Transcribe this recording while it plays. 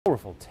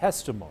Powerful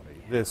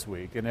testimony this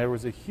week, and there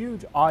was a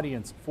huge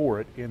audience for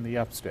it in the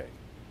upstate.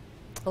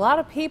 A lot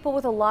of people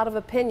with a lot of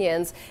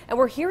opinions, and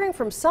we're hearing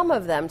from some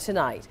of them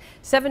tonight.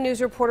 7 News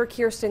reporter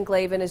Kirsten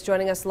Glavin is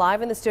joining us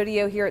live in the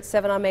studio here at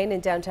 7 on Main in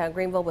downtown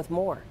Greenville with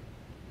more.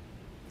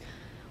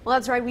 Well,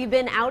 that's right. We've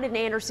been out in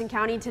Anderson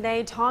County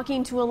today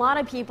talking to a lot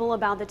of people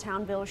about the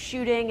Townville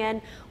shooting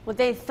and what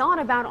they thought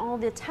about all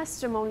the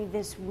testimony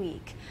this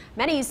week.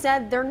 Many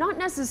said they're not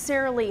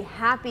necessarily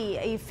happy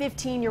a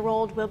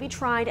 15-year-old will be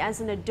tried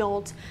as an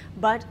adult,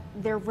 but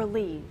they're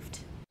relieved.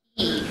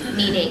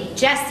 Meeting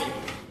Jesse.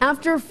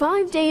 After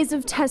 5 days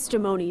of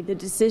testimony, the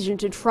decision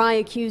to try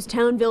accused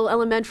Townville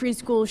Elementary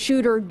School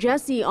shooter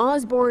Jesse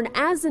Osborne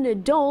as an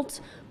adult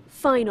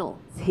final.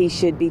 He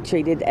should be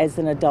treated as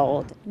an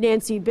adult.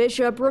 Nancy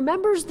Bishop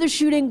remembers the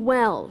shooting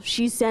well.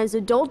 She says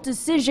adult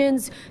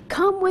decisions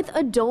come with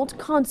adult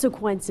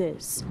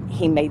consequences.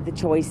 He made the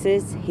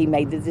choices, he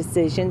made the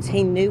decisions,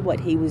 he knew what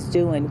he was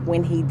doing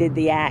when he did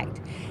the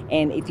act.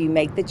 And if you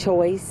make the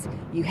choice,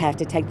 you have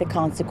to take the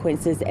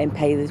consequences and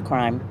pay the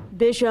crime.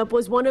 Bishop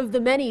was one of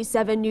the many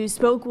 7 News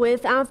spoke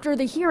with after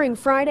the hearing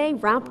Friday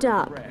wrapped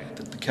up.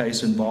 That the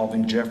case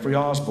involving Jeffrey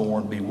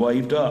Osborne be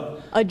waived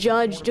up. A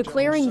judge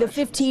declaring the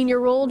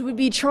 15-year-old would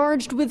be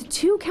charged with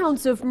 2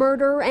 counts of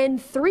murder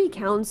and 3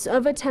 counts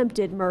of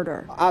attempted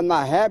murder. I'm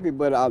not happy,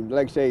 but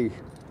like I say,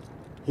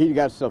 he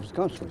got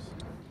self-conscious.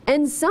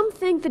 And some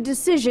think the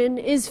decision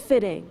is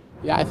fitting.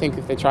 Yeah, I think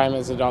if they try him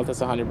as an adult,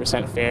 that's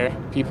 100% fair.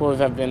 People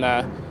have been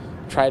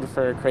tried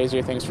for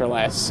crazier things for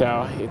less,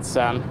 so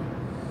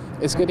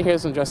it's good to hear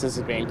some justice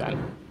is being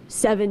done.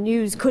 7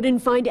 News couldn't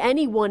find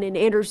anyone in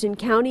Anderson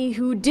County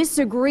who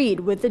disagreed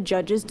with the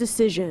judge's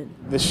decision.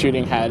 This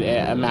shooting had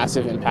a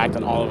massive impact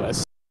on all of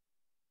us.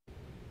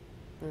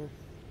 And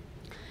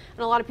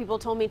a lot of people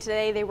told me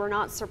today they were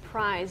not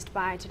surprised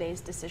by today's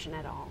decision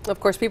at all.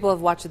 Of course, people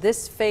have watched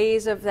this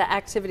phase of the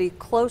activity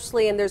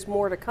closely, and there's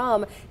more to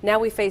come. Now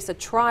we face a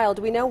trial.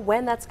 Do we know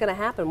when that's going to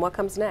happen? What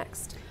comes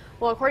next?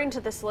 Well, according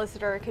to the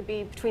solicitor, it could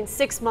be between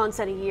 6 months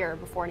and a year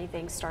before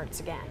anything starts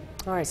again.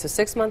 All right, so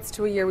 6 months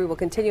to a year. We will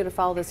continue to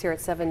follow this here at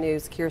 7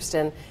 News.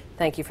 Kirsten,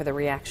 thank you for the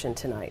reaction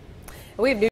tonight. And we have